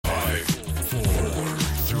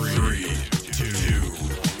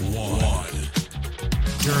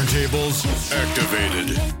Turntables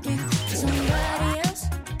activated.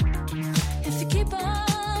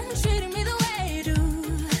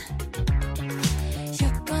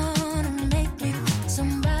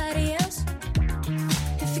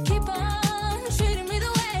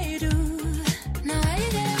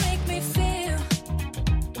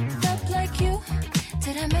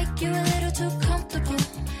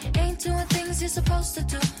 You're supposed to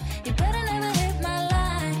do. You better never hit my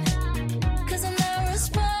line, 'cause I'm not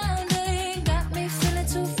responding. Got me feeling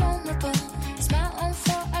too vulnerable. It's my own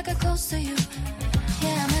fault, I got close to you.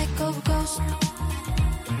 Yeah, I might go ghost,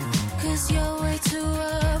 'cause you're way too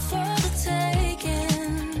rough for the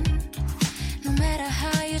taking. No matter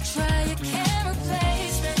how you try, you can't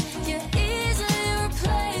replace me. You're easily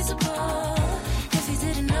replaceable. If you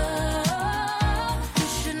didn't know, you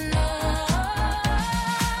should know.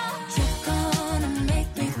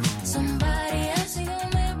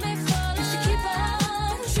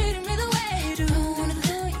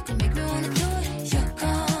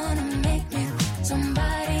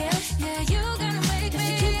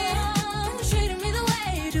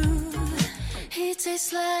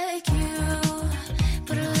 Tastes like you,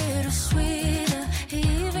 but a little sweeter. He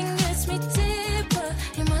even gets me deeper.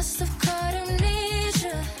 You must have caught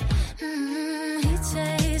amnesia. He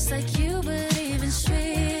tastes like you, but even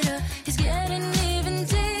sweeter. He's getting even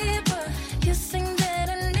deeper. You think that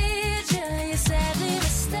I need you, you're sadly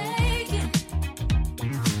mistaken.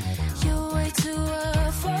 You're way too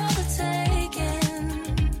rough for the taking.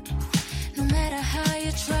 No matter how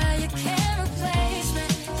you try, you can't replace me.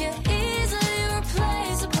 You're easily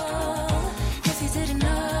replaceable. If you didn't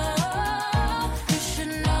know, you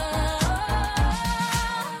should know.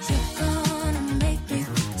 You're gonna make me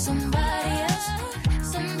somebody else,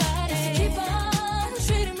 somebody. If you keep on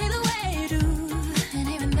treating me the way you do, and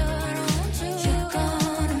even though I don't want to, you're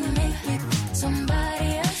gonna make me somebody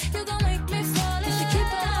else. You're gonna make me fall if you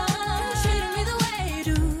keep on treating me the way you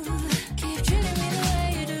do. Keep treating me the way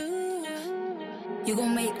you do. You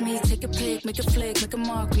gon' make me take a pic, make a flick, make a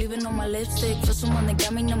mark, leaving on my lipstick. For someone that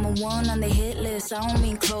got me number one on the hit list. I don't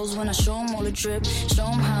mean clothes when I show 'em all the drip. Show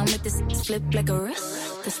 'em how I make this flip like a wrist.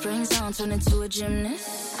 The spring's on, turn into a gymnast.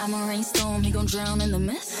 I'm a rainstorm, he gon' drown in the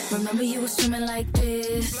mist. Remember you were swimming like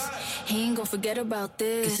this. He ain't gon' forget about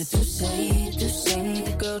this. Cause if you say,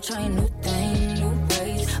 the girl trying new thing, new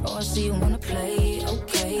ways. Oh, I see you wanna play,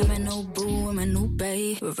 okay. I'm a new boo, I'm a new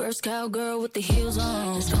babe. Reverse cowgirl with the heels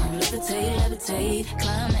on. It's gonna levitate, levitate.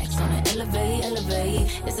 Climax on it, elevate, elevate.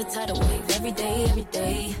 It's a tidal wave every day, every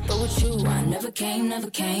day. But with you, I never came, never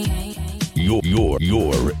came. You're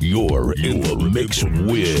in the mix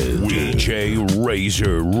with DJ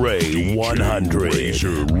Razorray100.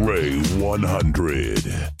 Razorray100.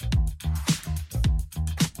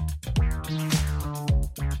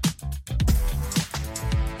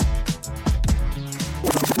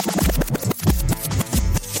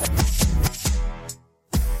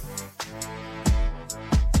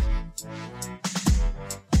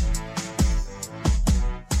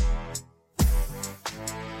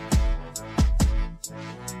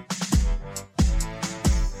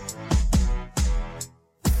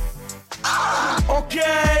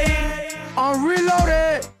 Okay, I'm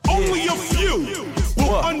reloaded. Only a few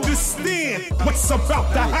will understand what's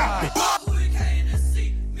about to happen.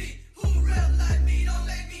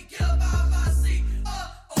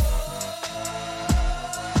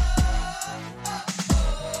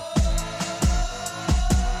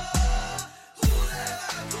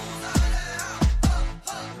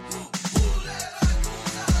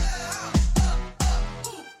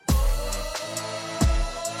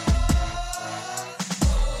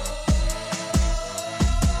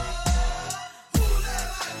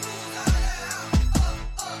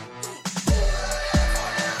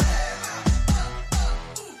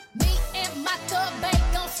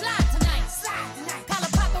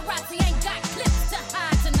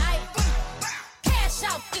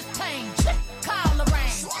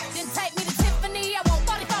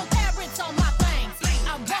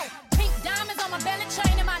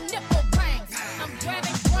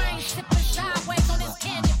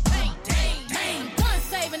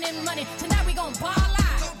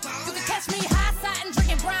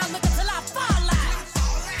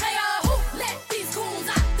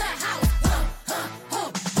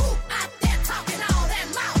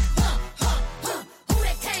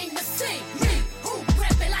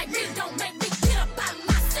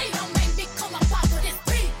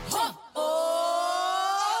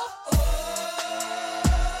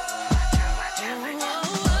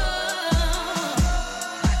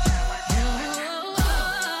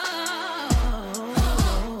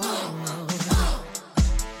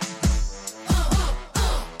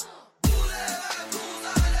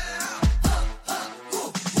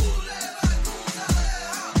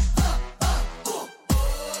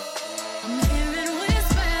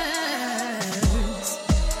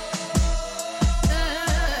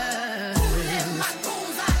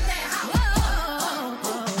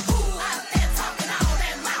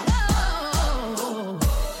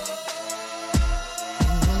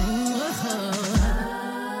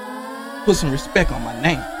 put some respect on my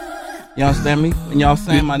name. You understand me? When y'all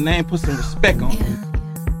saying my name, put some respect on it.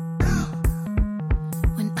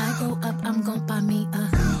 When I grow up, I'm gon' buy me a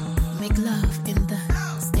make love in the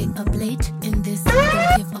stay up late in this.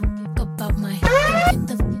 Don't give a fuck about my. Get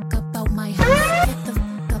the fuck about my house. Get the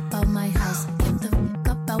fuck about my house. Get the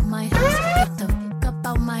fuck about my house. Get the fuck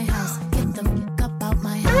about my house. Get the fuck about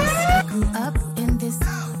my house. I grew up in this.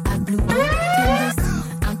 I blew up in this.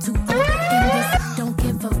 I'm too old in this. Don't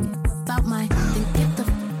give a fuck about my. Then get the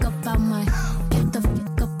fuck about my. Get the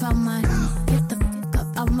fuck about my. Get the fuck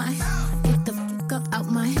about my. Get the fuck about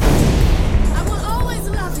my. I will always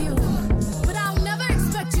love you, but I'll never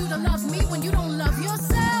expect you to love me when you don't love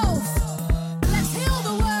yourself. Let's heal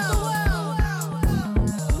the world.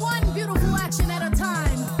 One beautiful action at a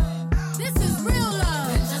time. This is real love.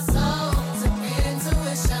 Bend your soul to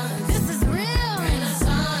intuition. This is real.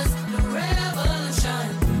 Renaissance, the revolution.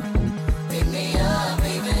 Pick me up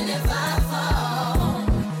even if I fall.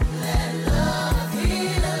 Let love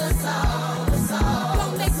heal us all.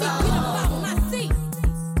 Don't make me get up out my seat.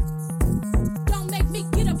 Don't make me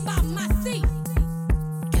get up out my seat.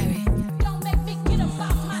 Carry. Don't make me get up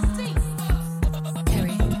out my seat.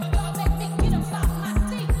 Carry. Don't make me get up out my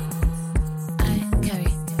seat. I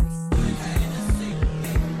carry. I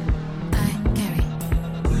carry.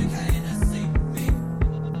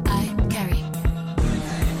 I carry.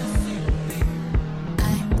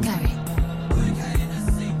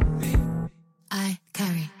 I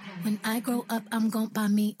carry. When I grow up, I'm gon' buy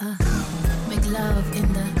me a make love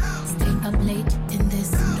in the stay up late in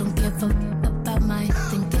this. Don't give a fuck about my.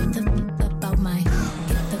 Then get the fuck about my.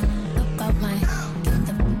 Get the fuck about my. Get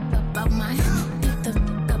the fuck about my. Get the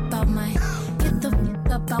fuck about my. Get the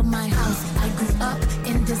fuck about my house. I grew up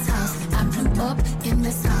in this house. I blew up in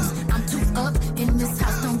this house. I'm too up in this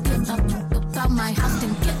house. Don't give a fuck about my house.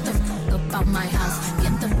 Then get the fuck about my house.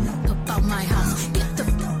 Get the fuck about my house. Get the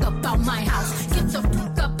fuck about my house. Get the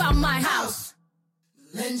fuck about my house.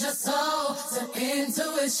 Lend your soul to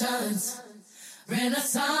intuitions.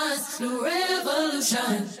 Renaissance, new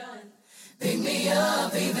revolution. Pick me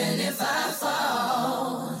up even if I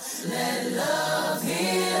fall. Let love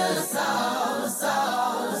heal us all, us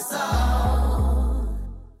all, us all.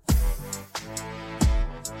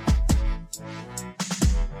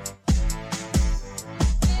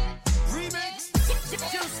 Remix.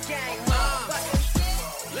 Juice gang,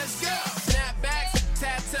 motherfucker. Let's go. Snapbacks,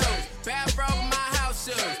 tattoos, bathrobe, my house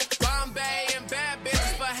shoes. Bombay and bad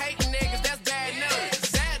bitches for hating niggas. That's bad news.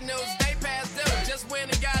 Sad news, they passed due. Just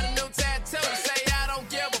went and got a new tattoo. Say I don't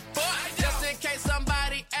give a fuck. Just in case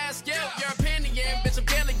somebody asks you your opinion, bitch, I'm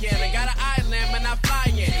killing. I got an island, man, I fly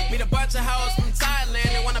in. Meet a bunch of hoes from Thailand.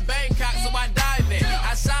 They want a Bangkok, so I dive in.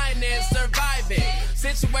 I shine in, surviving.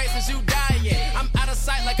 Situations you die in. I'm out of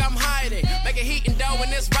sight like I'm hiding. Making heat and dough when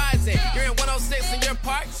it's rising. You're in 106 in your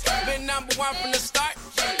park. Been number one from the start.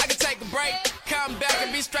 I can take a break, come back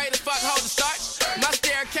and be straight as fuck, hold the starch. My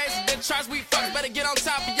staircase is the charts, we fuck, better get on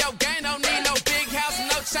top of your game. Don't need no big house and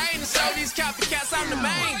no chain to show these copycats I'm the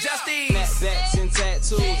main. Just these. Snapbacks and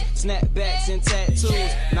tattoos, snapbacks and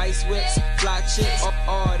tattoos, nice whips, fly chicks,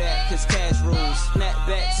 all that, cause cash rules.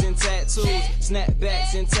 Snapbacks and tattoos,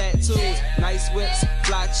 snapbacks and tattoos, nice whips,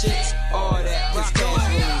 fly chicks, all that, cause cash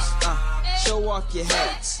rules. Show off your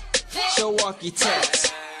hats, show off your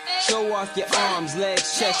tats. Show off your arms,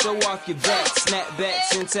 legs, chest, show off your back.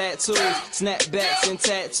 Snapbacks and tattoos, snapbacks and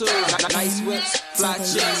tattoos. Nice whips, fly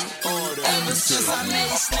chicks, all that. Ever since I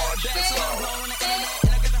made snapbacks, I'm blowing the internet.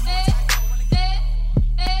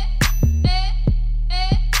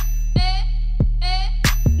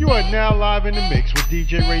 You are now live in the mix with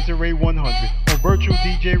DJ Razorray100 on Virtual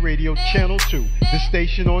DJ Radio Channel 2, the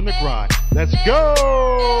station on the grind. Let's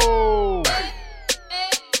go!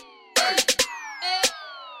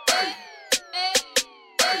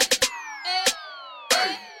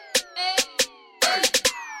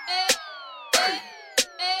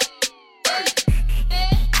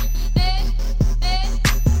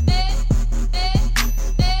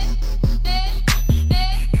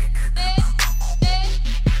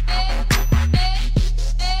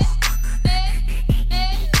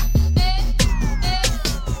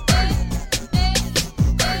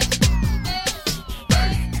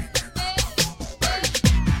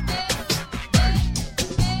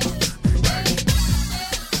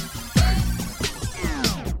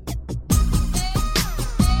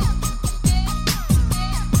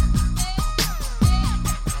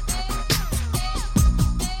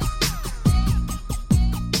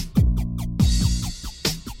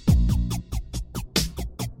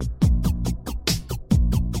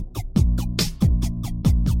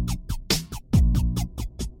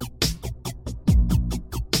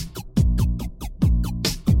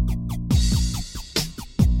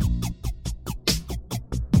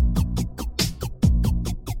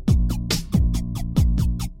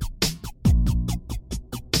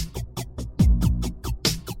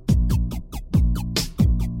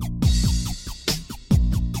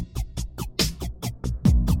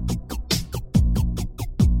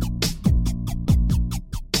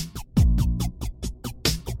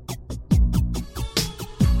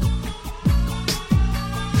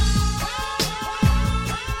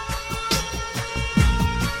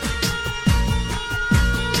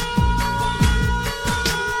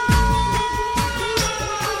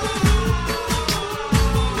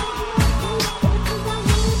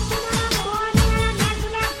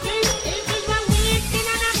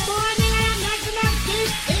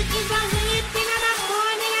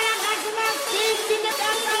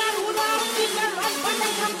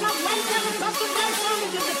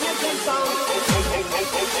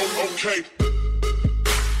 Okay.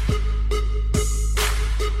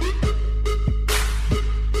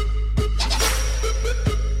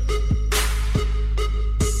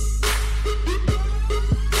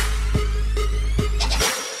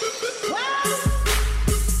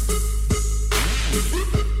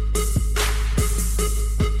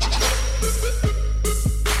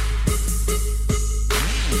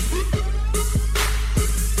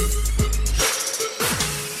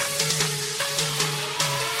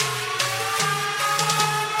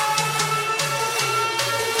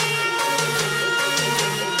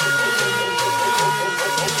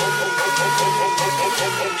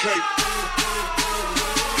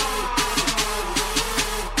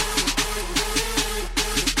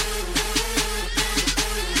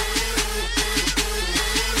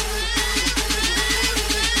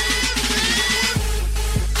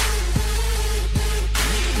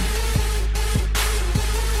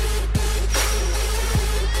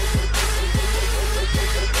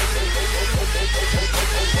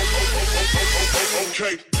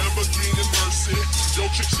 Okay, Lamborghini Mercy. Yo,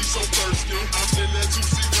 chick, she so thirsty. I'm in that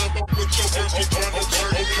 2C number with your girl, she tryna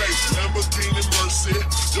flirt. Okay, Lamborghini Mercy.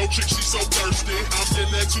 Yo, chick, she so thirsty. I'm in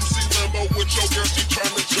that 2C number with your girl, she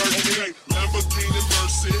tryna jerk. Okay, Lamborghini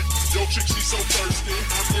Mercy. Yo, chick, she so thirsty.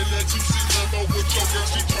 I'm in that 2C number with your girl,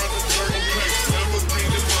 she tryna jerk. Okay,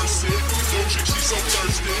 Lamborghini Mercy. Yo, chick, she so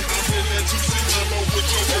thirsty. I'm in that 2C number with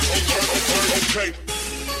your girl, she tryna jerk. Okay.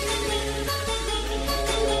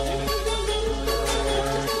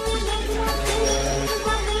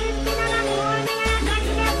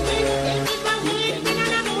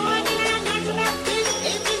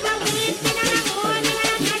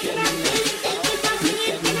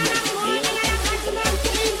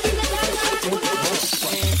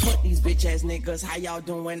 Ass niggas, how y'all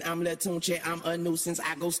doing? I'm Lil Tunche, I'm a nuisance.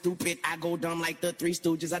 I go stupid, I go dumb like the Three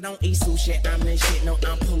Stooges. I don't eat sushi, I'm the shit, no,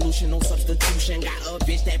 I'm pollution, no substitution. Got a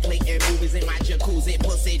bitch that play air movies in my jacuzzi,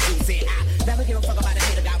 pussy juicy. I never give a fuck about a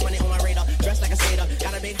hater, got money on my radar, dressed like a skater.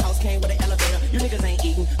 Got a big house, came with an elevator. You niggas ain't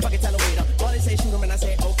eating, fucking tell a waiter. All they say shoot 'em and I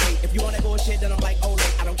say okay. If you wanna go shit, then I'm like, oh,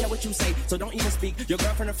 I don't care what you say, so don't even speak. Your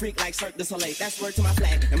girlfriend a freak like Cirque du Soleil. That's word to my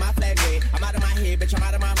flag, and my flag red. I'm out of my head, bitch, I'm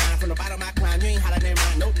out of my mind. From the bottom of my climb, you ain't hotter than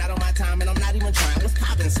mine. Nope, not on my time, and I'm not even trying. What's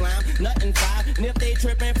poppin', slime? Nothing five. And if they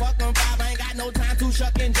trippin', fuck them five. I ain't got no time to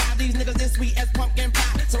shuck and jive. These niggas is sweet as pumpkin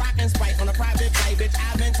pie. So I can Sprite on a private flight, bitch.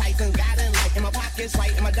 I've been Tyson, got in life. And my pockets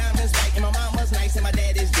right, and my diamonds right. And my mama's nice, and my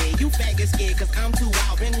dad is dead. You faggot scared, cause I'm too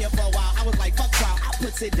wild. Been here for a while. I was like, fuck trial. I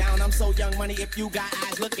put it down. I'm so young money. If you got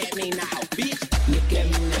eyes, look at me now, bitch. Look at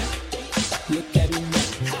me now. Look at me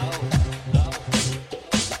now. Oh.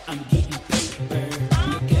 I'm getting paper.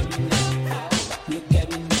 Look at me now. Look at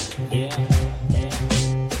me now. Yeah.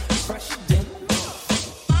 Fresh again.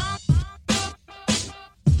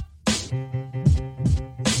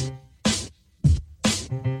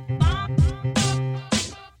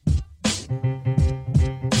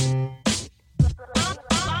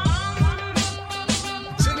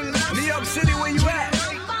 New York City, where you at?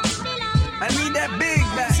 I need that big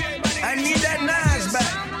back. I need that Nas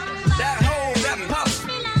back. That hole, that puff.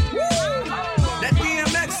 Woo! That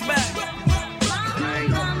DMX back.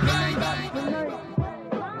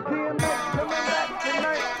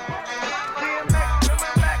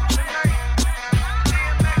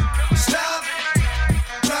 Stop,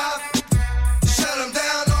 drop, shut them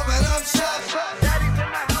down, open up shop. Daddy's in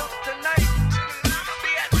the house tonight.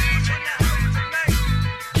 Be at Daddy's in the house tonight.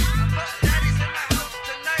 Daddy's in the house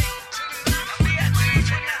tonight. Be at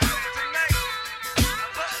Daddy's in the house tonight.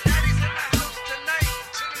 Daddy's in the house tonight.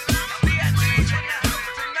 Be at Daddy's in the house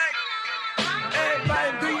tonight. Everybody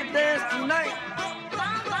do your dance tonight.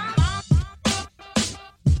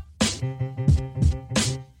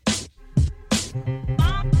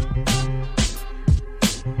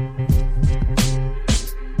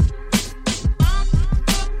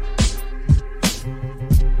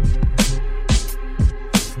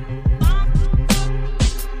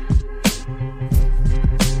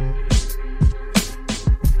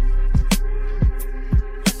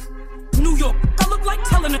 New York, I look like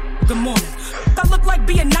telling a good morning. I look like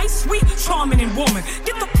being nice, sweet, charming, and woman.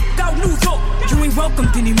 Get the out, New York. You ain't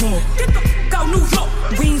welcomed anymore. Get the out, New York.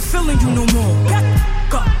 We ain't feeling you no more.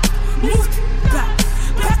 Back up, move back,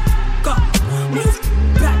 back up, move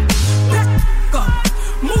back, back up,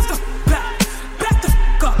 move the back the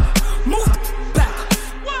up, move the back,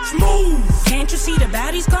 smooth. Can't you see the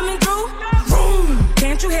baddies coming through? Boom.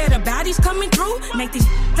 Can't you hear the baddies coming through? Make these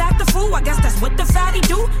act the fool. I guess that's what the fatty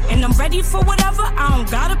do. And I'm ready for whatever. I don't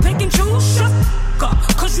gotta pick and choose. Shut up,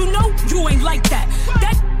 cause you know you ain't like that.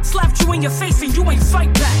 That slapped you in your face and you ain't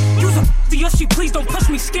fight back. Use a yes, she please don't push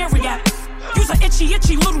me scary at. You's a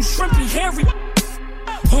itchy little shrimpy hairy.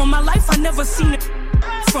 All my life I never seen it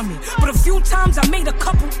from me, but a few times I made a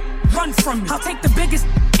couple run from me. I'll take the biggest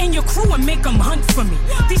in your crew and make them hunt for me.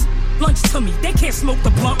 These lunch to me, they can't smoke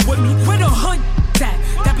the blunt with me. Where the hood that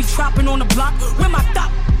be trapping on the block? Where my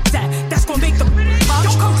thought that's gonna make the pop?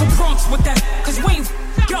 Don't come to Bronx with that, cause we ain't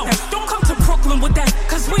yo. Don't come to Brooklyn with that,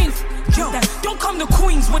 cause we ain't yo. Don't come to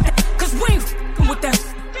Queens with that, cause we ain't with that.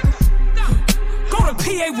 Go to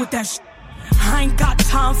PA with that shit. I ain't got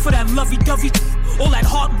time for that lovey-dovey. All that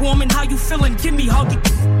heartwarming, how you feeling, give me huggy.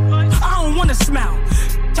 I don't wanna smile,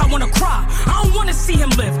 I wanna cry. I don't wanna see him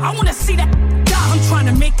live, I wanna see that die. I'm trying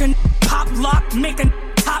to make a pop lock, make a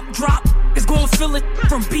top drop. It's gonna feel it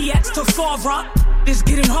from BX to Fall Rock. It's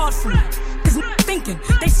getting hard for me, cause thinking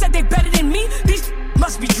they said they better than me. These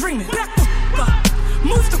must be dreaming. Back the up,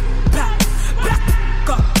 move the back, back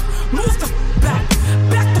the up, move the back,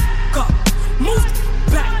 back the up, move the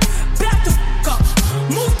back, back the up,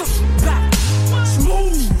 move the back.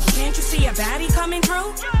 Smooth. Can't you see a baddie coming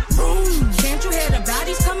through? Boom. Can't you hear the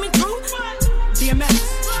baddies coming through? DMX,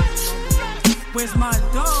 where's my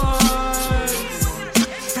dogs?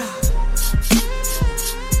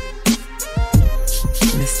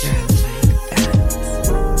 Mr.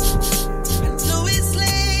 I know it's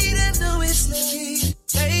late,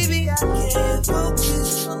 baby, I can't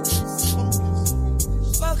focus.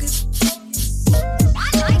 I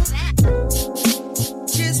like that.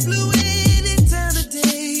 Just flew in and time of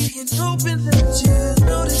day and hoping that you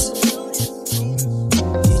notice.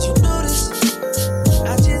 Did you notice?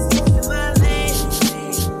 I just looked at my lane.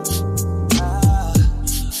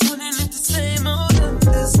 Wouldn't it the same old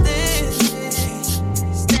understand?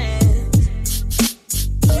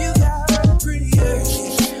 You got up pretty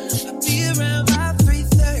early. I'll be around by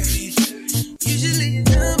 3:30. Usually you're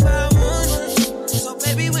done by 1. So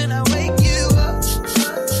baby, when I wake you up,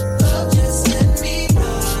 just let me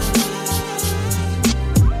know.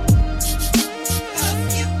 Help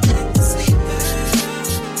you get to sleep, girl.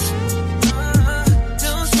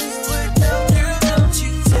 Don't say a word, no, girl, don't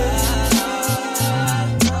you talk.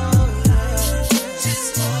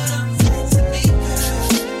 Just hold on tight to me, girl.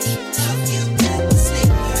 Help you get to sleep,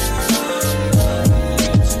 girl.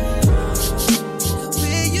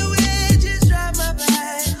 Where you at, just drive my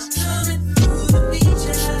back. Coming through to meet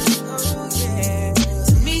ya. Oh yeah,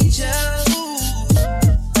 to meet ya.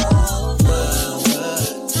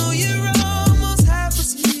 Know you're almost half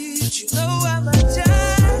asleep, but you know how much I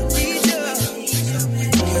need ya.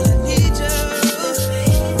 Girl, I need ya.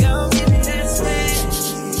 Go give me that stand.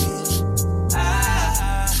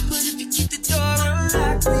 But if you keep the door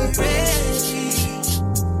unlocked, we ready.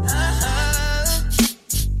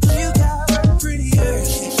 You got up pretty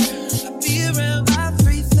early. I'll be around by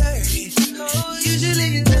 3:30. Usually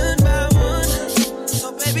you're done by 1.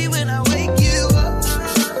 So baby, when I wake you up,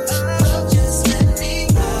 just let me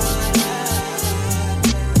know.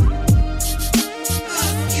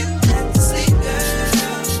 You got to sleep, girl.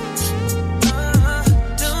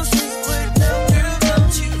 Don't say a word, no, girl,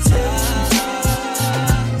 don't you talk.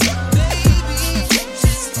 Baby,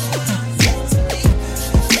 just hold on tight to me,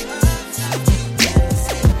 girl. You got to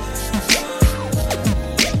sleep,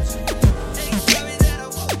 ain't sorry that I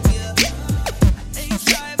woke you up. Ain't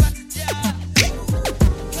sorry about the job.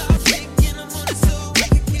 Come take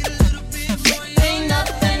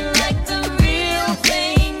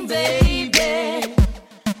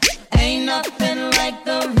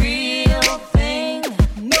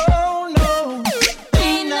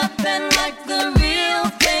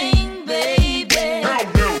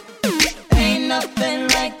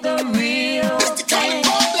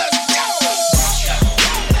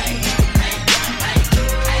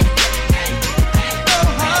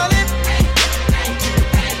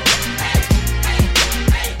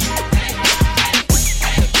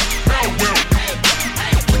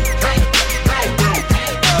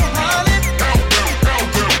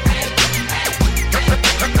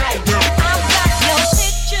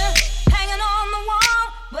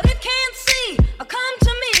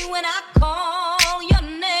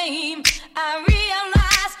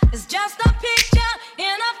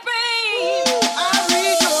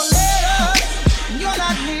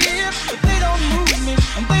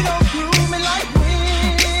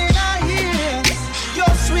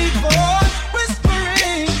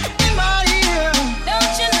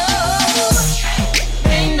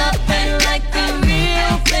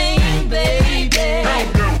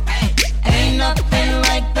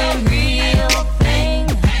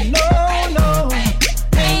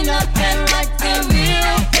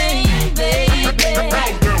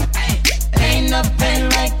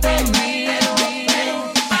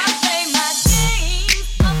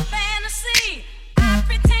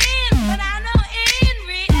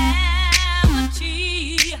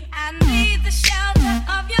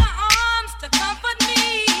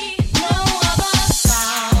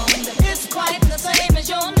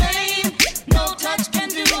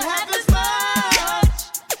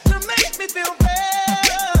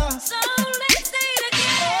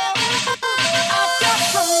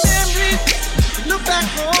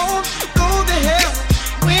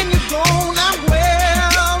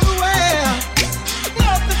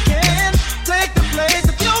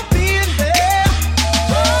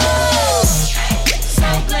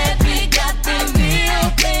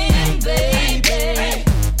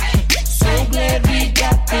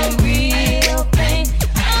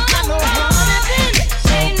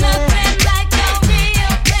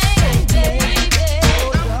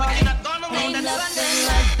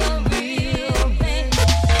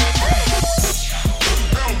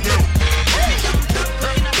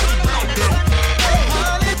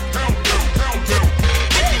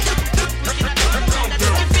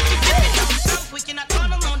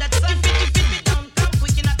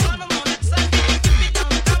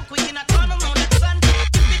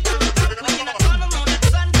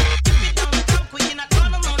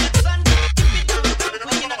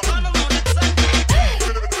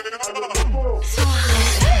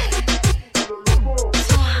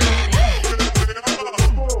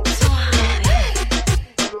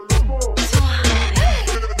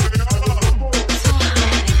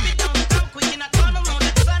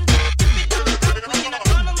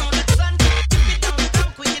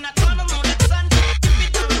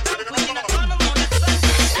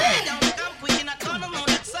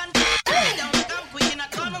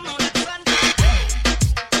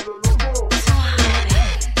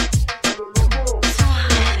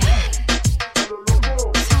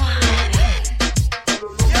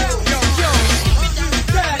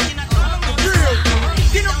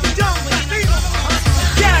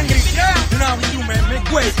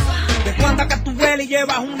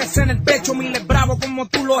llevas una S en el pecho, miles bravos como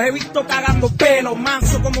tú los he visto cagando pelo,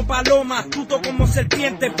 manso como paloma, astuto como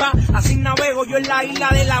serpiente, pa, así navego yo en la isla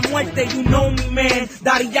de la muerte, you know me man,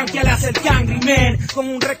 Daddy Yankee le hace el Angry Man, con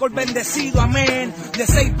un récord bendecido, amén, de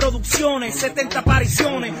 6 producciones, 70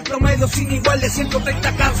 apariciones, promedio sin igual de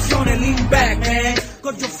 130 canciones, lean back man,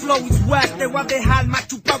 cause your flow is whack, te voy a dejar más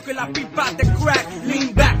chupado que la pipa de crack,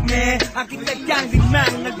 lean back man, aquí está el Angry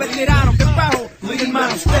Man, el veterano que bajo, mi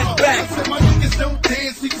hermano step back. My niggas don't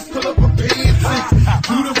dance, we just pull up a pants,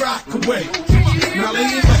 do the rock away. Now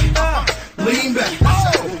lean back, lean back,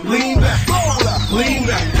 lean back, lean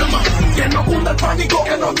back, come on. Que no cunda el pánico,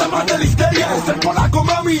 que no te mate la histeria. Es el polaco,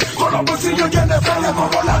 mami, con los bolsillos llenos de feria,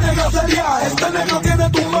 como la negra seria. Este negro tiene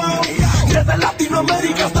tumbao, desde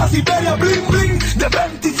Latinoamérica hasta Siberia, bling bling. De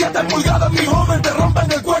 27 pulgadas, mi joven, te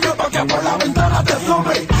rompen el cuello pa' que por la ventana te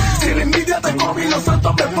asome. Si la envidia te come y los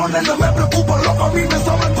santos me ponen, no me preocupo, loco, a mí me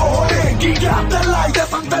sobran cojones. Guíatela y de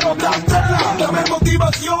santero dátela, dame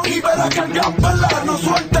motivación y verás que engápela, no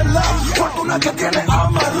suéltela. Fortuna que tiene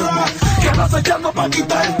amarra, que vas echando pa'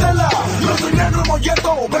 quitártela. No soy negro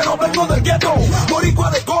molleto, pero vengo del gueto,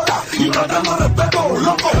 boricua de cola y tratando respeto,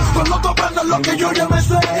 loco, pues no te aprendas lo que yo ya me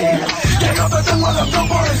sé, que no te tengo la flor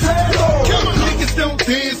por el cero. Niggas don't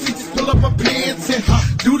dance, we just pull up our pants and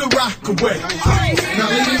do the rock away. Now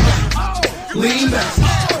lean back, lean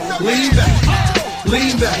back, lean back,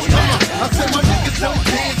 lean back. Come on, I said my niggas don't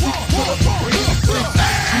dance, we just pull up our pants and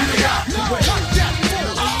do the rock away.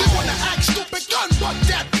 They wanna act stupid, gun what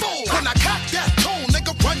that fool. When I cock that tone,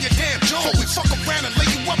 nigga, run your damn jaw. We fuck around and lay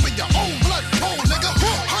you up in your own blood pool, nigga.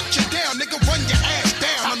 Hunt you down, nigga, run your ass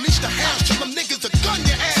down. Unleash the house, tell them niggas to gun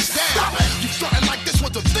your ass down. You frontin' like this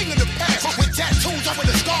was a thing of the past. With tattoos over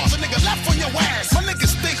the scars, a nigga left on your ass. My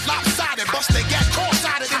niggas think lopsided, bust they got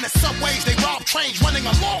cross-sided in the subways. They rob trains running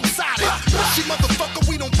alongside it. See, motherfucker,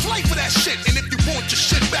 we don't play for that shit. And if you want your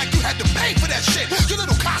shit back, you had to pay for that shit. You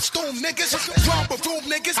little costume niggas, romper room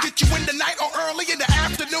niggas, get you in the night or early in the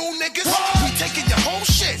afternoon niggas. We taking your whole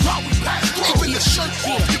shit while we pass through. Keeping the shirt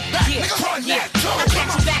off your back, nigga. Run that too. I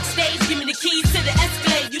catch you backstage, give me the keys to the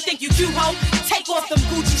Escalade. You think you cute, ho? Take off them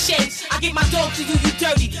Gucci shades. I get my dog to you, you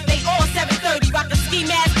dirty. They all 730, rock a ski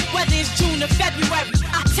mask, whether it's June or February.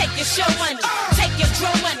 I take your show money, take your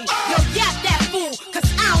drum money. Yo, yap that fool, cause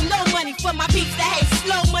I don't know money. For my peeps that hate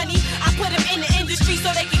slow money, I put them in the industry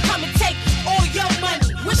so they can come and take all your money.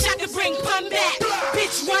 Wish I could bring pun back.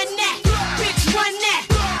 Bitch, run that. Bitch, run that.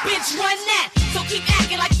 Bitch, run that. So keep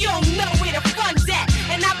acting like you don't know where the fun's at.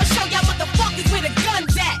 And I'ma show y'all motherfuckers where the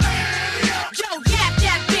gun's at. Yo, yap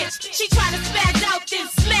that bitch. She tryna spaz out, then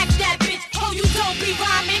smack that bitch. Oh, you don't be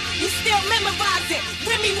rhyming. You still memorize it.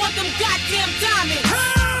 Remy want them goddamn diamonds.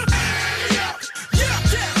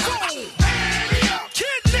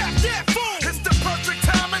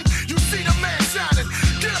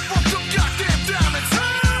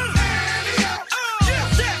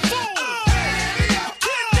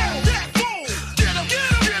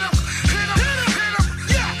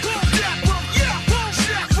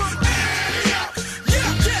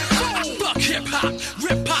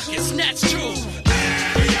 Rip pockets, snatch jewels.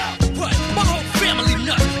 What? My whole family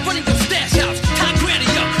nuts. Running your stash house. Tie granny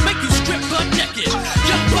up. Make you strip up naked.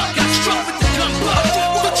 Young buck got struck with the gun buck.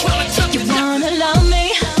 We're trying to tell You wanna love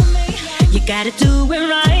me, you gotta do it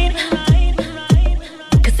right.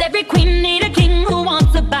 Cause every queen need a king who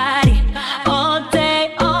wants a body. All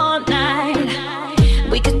day, all night.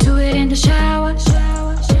 We could do it in the shower.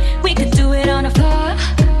 We could do it on the floor.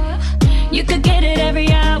 You could get it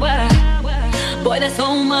every hour. Boy, there's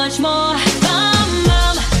so much more. Bum,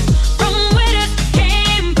 bum, from where this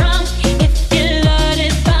came from. If you love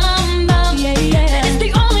this bum, bum, yeah, yeah. It's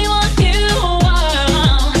the only one you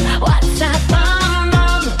want. What's that bum,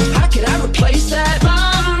 bum? How can I replace that?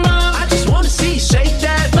 Bum, bum. I just wanna see you shake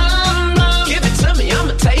that. Bum, bum. Give it to me,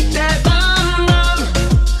 I'ma take that. Bum, bum.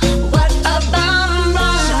 What a bum,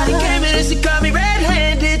 bum. Shawty came in and she caught me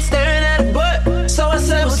red-handed, staring at her butt. So I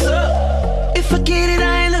said, what's up? If I get it,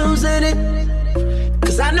 I ain't losing it.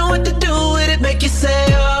 Cause I know what to do with it, make you say,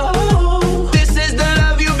 oh, this is the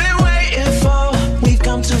love you've been waiting for. We've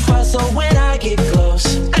come too far, so when I get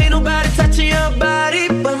close, ain't nobody touching your body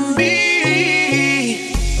but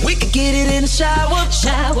me. We could get it in the shower,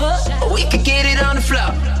 or we could get it on the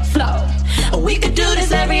floor, or we could do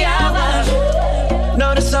this every hour.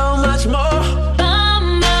 No, there's so much more.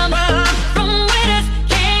 Bum, bum, from where this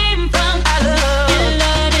came from. I love your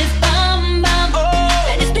love is bum, bum.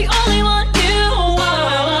 And it's the only one you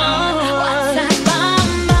want. What's that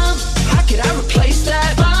bum, bum? How could I replace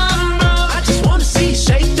that? Bum, bum. I just wanna see you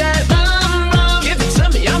shake that. Bum, bum. Give it to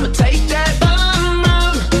me, I'ma take that. Bum,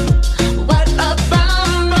 bum. What a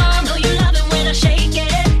bum, bum. I know you love it when I shake it.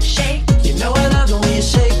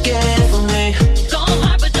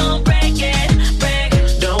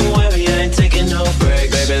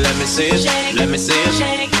 me see it, let me see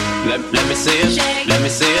it, let me see it, let me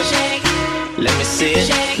see it, let me see it,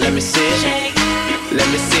 let me see it, let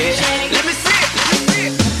me see it, let me see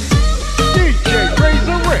it. DJ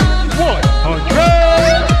Razorray100.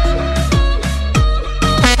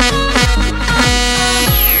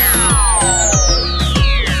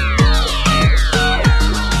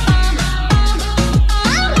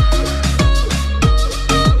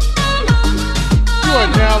 You are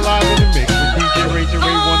now live in the mix with DJ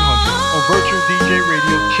Razorray100 on Virtual DJ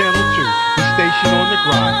Radio Channel 2, the station on the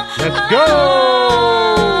grind. Let's go!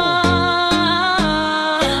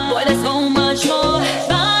 Boy, there's so much more.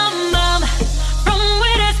 Bum, bum, from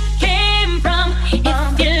where this came from. If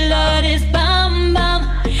your love is bum, bum,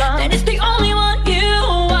 then it's the only one you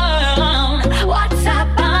want. What's up,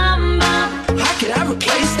 bum, bum? How could I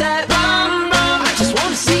replace that? Bum, bum. I just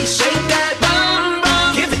wanna see you shake that. Bum,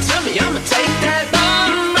 bum. Give it to me, I'ma take that.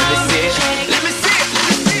 Bum, bum. Let me see it. Let me see it. Let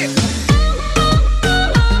me see it.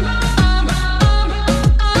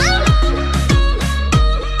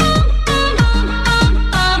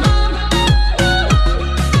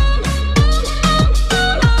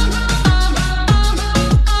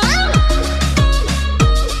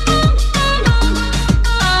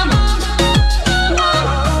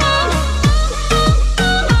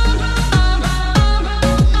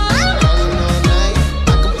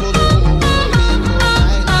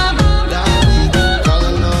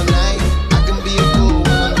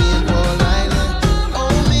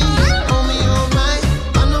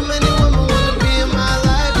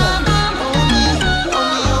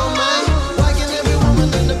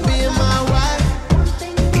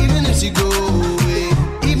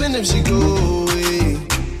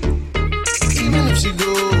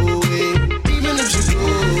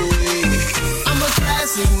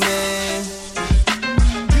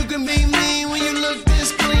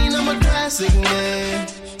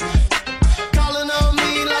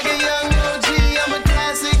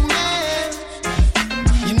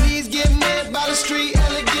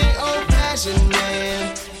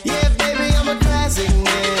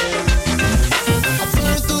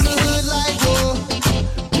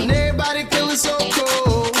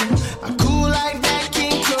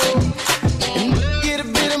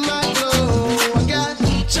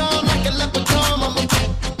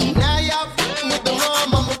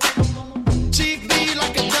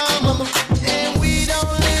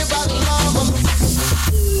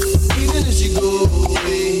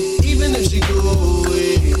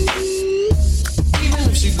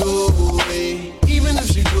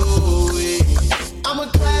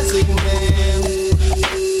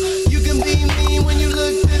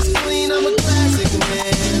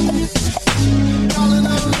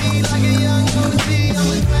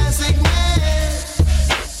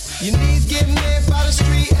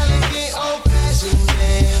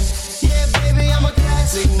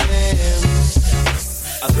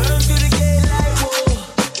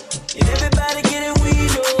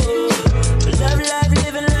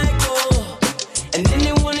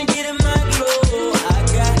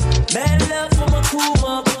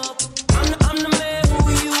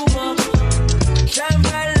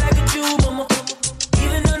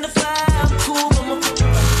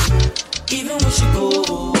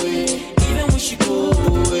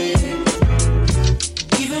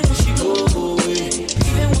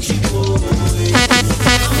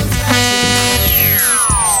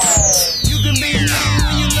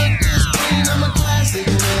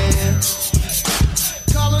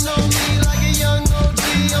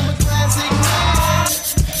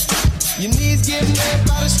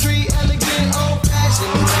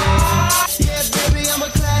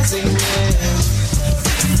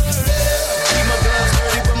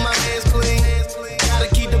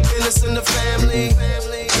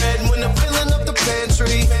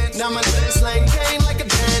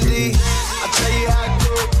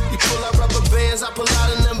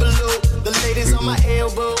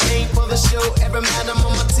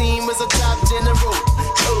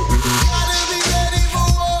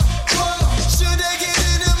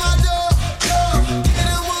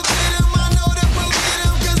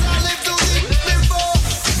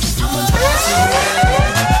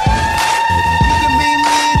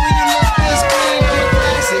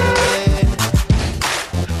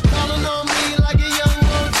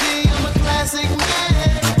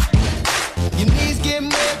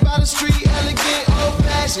 Street elegant, old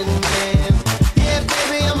fashioned man. Yeah,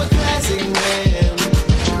 baby, I'm a classic man.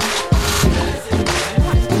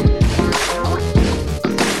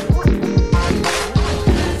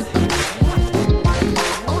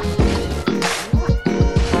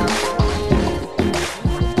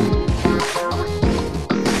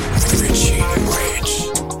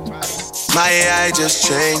 My AI just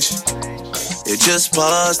changed. It just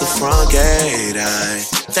buzzed the front gate. I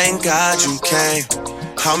thank God you came.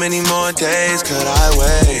 How many more days could I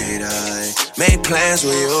wait? I made plans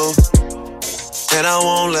with you, and I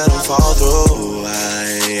won't let them fall through.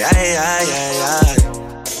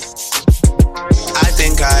 I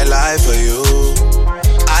think I lie for you.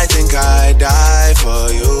 I think I die for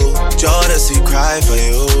you. Jodeci cry for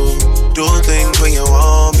you. Do things when you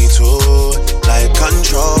want me to. Like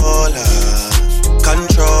controller,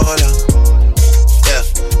 controller. Yeah,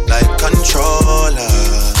 like controller,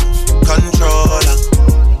 controller.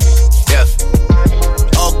 Yeah,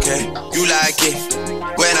 okay, you like it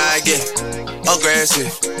when I get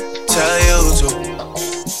aggressive. Tell you to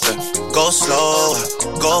go slower,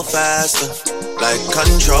 go faster. Like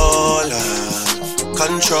controller,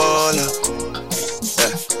 controller.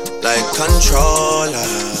 Yeah, like controller,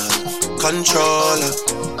 controller.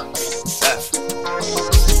 Yeah.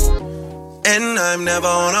 And I'm never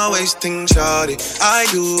on a wasting shawty. I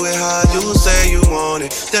do it how you say you want it.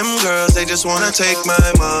 Them girls, they just wanna take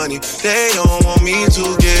my money. They don't want me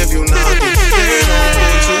to give you nothing. They don't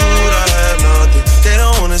want you to have nothing. They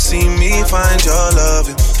don't wanna see me find your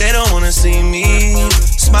loving. They don't wanna see me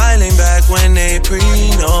smiling back when they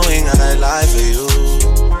pre-knowing I lie for you.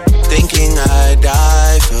 Thinking I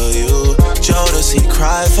die for you. Jodeci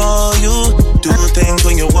cry for you. Do things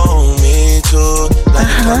when you want me to. Like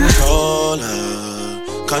controller,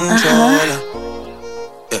 controller.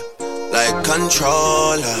 Yeah, like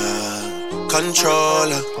controller,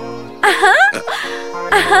 controller.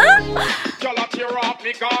 Y'all up tear off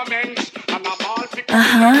me garments and I'm all picking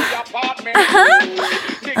up the apartment.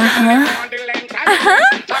 Big on the length and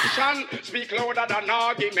action speak louder than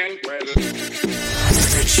argument. Well,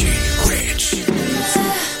 rich.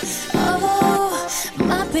 Oh,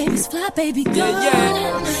 my baby's fly, baby girl.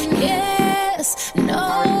 Yes,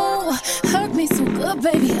 no, hurt me so good,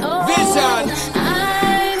 baby. Oh,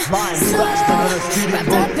 I'm so wrapped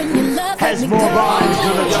up in your love. Has more rhymes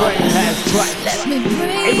than a train has tracks. Let me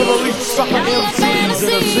breathe. Able to reach sucker MCs in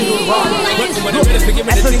a single rhyme.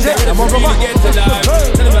 That's a jam, I'm on the mic. Tell me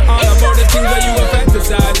all about the things that you have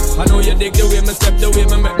fantasize. I know you dig the way my step, the way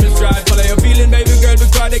my make me stride. Follow your feeling, baby girl,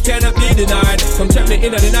 because they cannot be denied. Come check me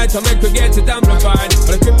in at the night, I make her get it amplified.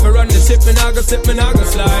 But I trip me run the ship, me now go slip, me now go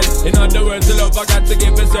slide. In other words, the love I got to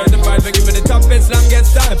give it certified. For giving the toughest slam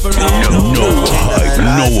gets time for round. No hype,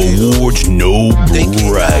 no awards, no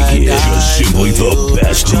bragging. Just simply the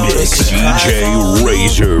best mix. DJ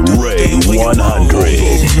Razorray100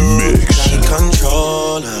 mix.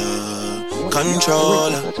 Controller,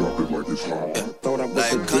 controller.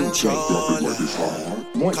 Like controller,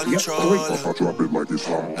 controller.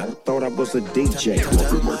 Thought I was a DJ.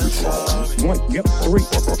 1, yep, 3.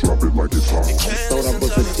 Thought I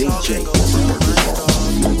was a DJ.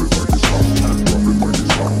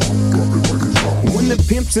 When the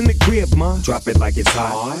pimp's in the crib, ma, drop it like it's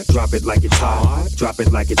hot. Drop it like it's hot. Drop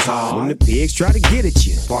it like it's hot. When the pigs try to get at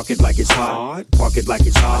you, park it like it's hot. Park it like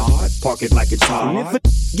it's hot. Park it like it's hot. And if a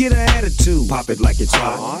get an attitude, pop it like it's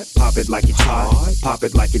hot. Pop it like it's hot. Pop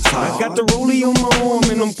it like it's hot. I got the rollie on my arm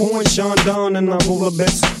and I'm pouring Sean down and I'm over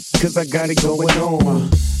best cause I got it going on.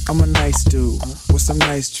 I'm a nice dude with some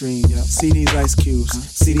nice dreams. See these ice cubes,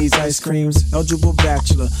 see these ice creams. Eligible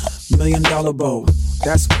bachelor, $1 million bow.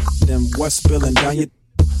 That's them what's spilling down your.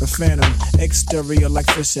 The phantom, exterior like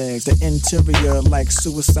fish eggs, the interior like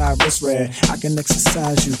suicide wrist red. I can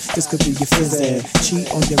exercise you, this could be your phys ed. Cheat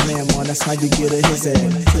on your man, man, that's how you get a his ed.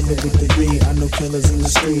 Killer with the weed, I know killers in the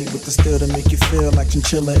street, with the still to make you feel like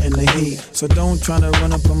chinchilla in the heat. So don't tryna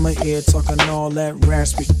run up on my ear, talking all that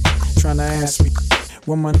raspy, tryna ask me.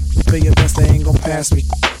 When my play your best, they ain't gon' pass me.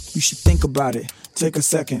 You should think about it, take a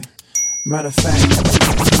second. Matter of fact, you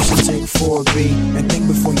should take 4B and think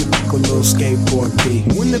before you pick a little skateboard B.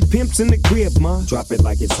 When the pimp's in the crib, ma, drop it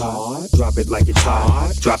like it's hot. Drop it like it's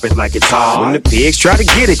hot. Drop it like it's hot. When the pigs try to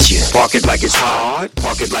get at you, park it like it's hot.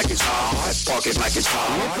 Park it like it's hot. Park it like it's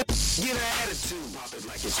hot. Get an attitude. Pop it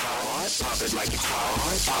like it's hot. Pop it like it's hot.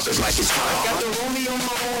 Pop it like it's hot. Got the rollie on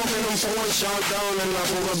my arm and I'm pouring Sean down and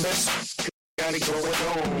I'm over best. Got it going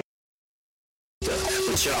on.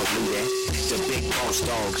 But y'all knew that. The big boss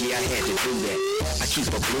dog, yeah, I had to do that. I keep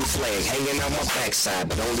a blue flag hanging on my backside,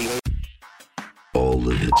 but only on all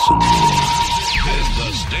the hits and This is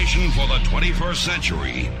the station for the 21st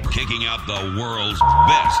century, kicking out the world's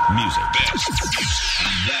best music.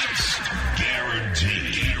 That's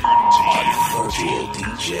guaranteed. Virtual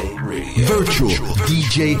DJ Radio. Virtual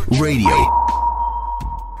DJ Radio.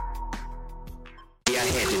 Yeah, I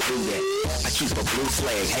had to do that. I keep a blue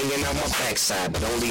flag hanging on my backside, but only